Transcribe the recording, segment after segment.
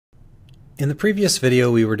In the previous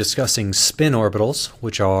video, we were discussing spin orbitals,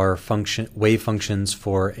 which are wave functions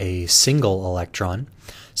for a single electron.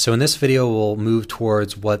 So in this video, we'll move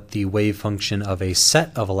towards what the wave function of a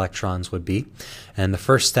set of electrons would be. And the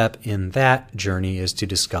first step in that journey is to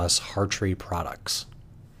discuss Hartree-products.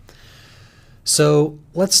 So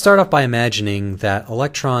let's start off by imagining that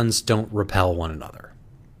electrons don't repel one another.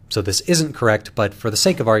 So this isn't correct, but for the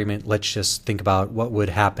sake of argument, let's just think about what would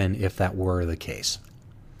happen if that were the case.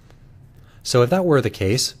 So if that were the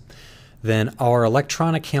case, then our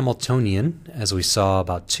electronic Hamiltonian, as we saw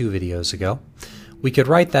about 2 videos ago, we could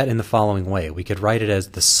write that in the following way. We could write it as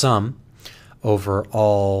the sum over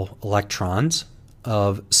all electrons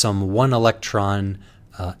of some one-electron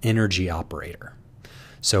energy operator.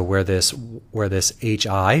 So where this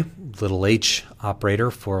hi, little h operator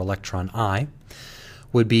for electron I,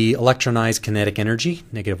 would be electronized kinetic energy,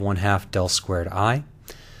 -1/2 del squared I,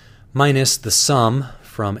 minus the sum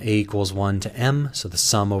from a equals 1 to m, so the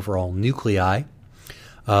sum over all nuclei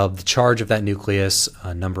of the charge of that nucleus,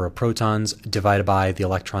 number of protons, divided by the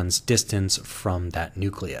electron's distance from that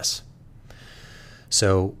nucleus.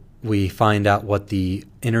 So we find out what the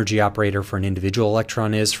energy operator for an individual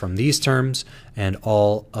electron is from these terms, and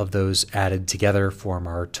all of those added together form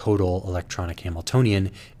our total electronic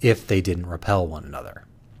Hamiltonian if they didn't repel one another.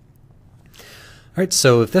 All right,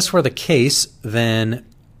 so if this were the case, then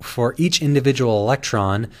for each individual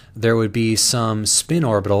electron, there would be some spin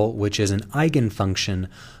orbital, which is an eigenfunction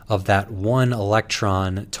of that one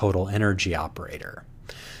electron total energy operator.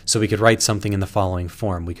 So we could write something in the following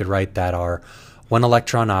form. We could write that our one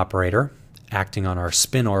electron operator acting on our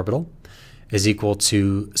spin orbital is equal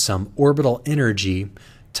to some orbital energy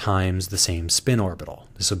times the same spin orbital.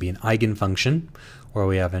 This would be an eigenfunction, where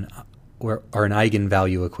we have an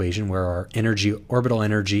eigenvalue equation where our orbital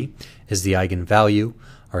energy is the eigenvalue.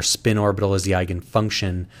 Our spin orbital is the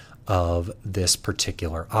eigenfunction of this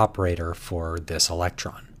particular operator for this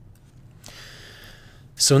electron.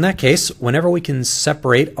 So in that case, whenever we can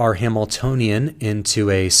separate our Hamiltonian into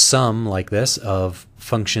a sum like this of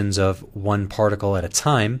functions of one particle at a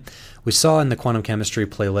time, we saw in the quantum chemistry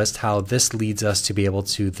playlist how this leads us to be able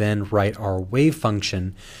to then write our wave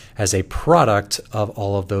function as a product of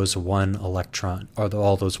all of those one electron or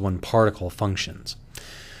all those one particle functions.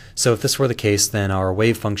 So if this were the case, then our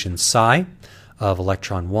wave function psi of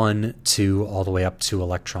electron 1, 2, all the way up to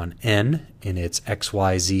electron n in its x,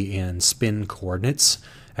 y, z, and spin coordinates,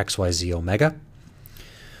 x, y, z, omega,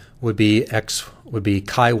 would be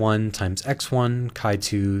chi1 times x1,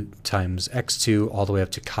 chi2 times x2, all the way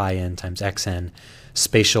up to chi n times xn,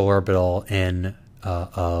 spatial orbital n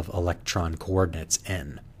of electron coordinates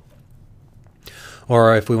n.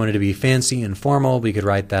 Or if we wanted to be fancy and formal, we could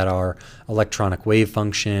write that our electronic wave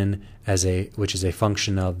function, which is a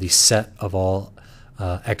function of the set of all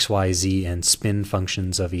x, y, z, and spin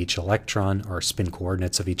functions of each electron, or spin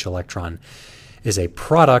coordinates of each electron, is a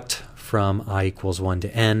product from I equals 1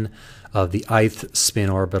 to n of the ith spin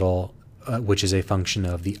orbital, which is a function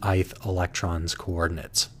of the ith electron's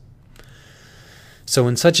coordinates. So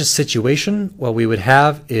in such a situation, what we would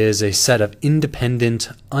have is a set of independent,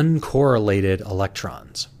 uncorrelated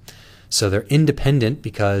electrons. So they're independent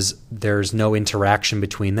because there's no interaction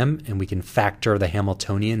between them, and we can factor the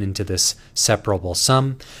Hamiltonian into this separable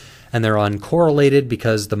sum. And they're uncorrelated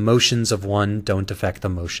because the motions of one don't affect the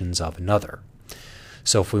motions of another.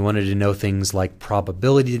 So if we wanted to know things like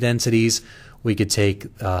probability densities, we could take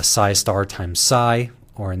psi star times psi,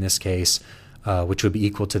 or in this case, which would be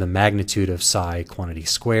equal to the magnitude of psi quantity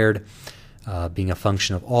squared, being a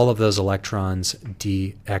function of all of those electrons,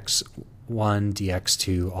 dx1,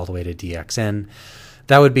 dx2, all the way to dxn.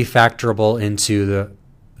 That would be factorable into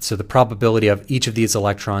the probability of each of these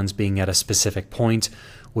electrons being at a specific point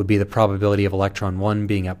would be the probability of electron 1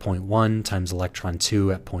 being at point 1 times electron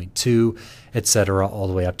 2 at point 2, etc., all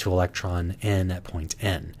the way up to electron n at point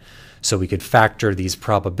n. So we could factor these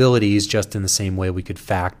probabilities just in the same way we could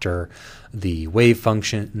factor the wave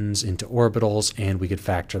functions into orbitals, and we could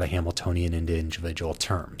factor the Hamiltonian into individual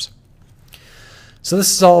terms. So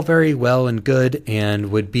this is all very well and good and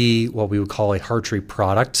would be what we would call a Hartree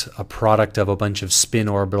product. A product of a bunch of spin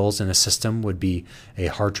orbitals in a system would be a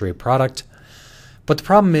Hartree product. But the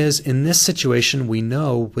problem is, in this situation, we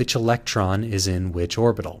know which electron is in which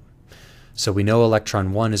orbital. So we know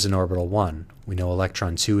electron 1 is in orbital 1, we know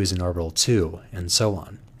electron 2 is in orbital 2, and so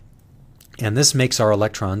on. And this makes our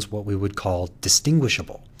electrons what we would call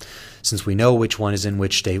distinguishable. Since we know which one is in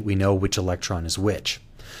which state, we know which electron is which.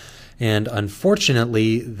 And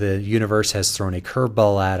unfortunately, the universe has thrown a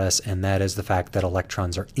curveball at us, and that is the fact that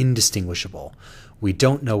electrons are indistinguishable. We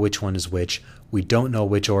don't know which one is which. We don't know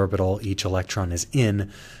which orbital each electron is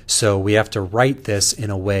in, so we have to write this in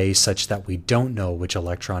a way such that we don't know which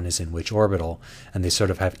electron is in which orbital, and they sort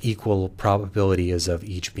of have equal probability as of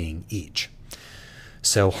each being each.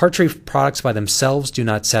 So Hartree-products by themselves do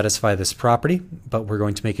not satisfy this property, but we're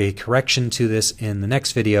going to make a correction to this in the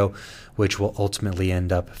next video, which will ultimately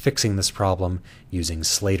end up fixing this problem using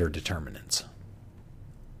Slater determinants.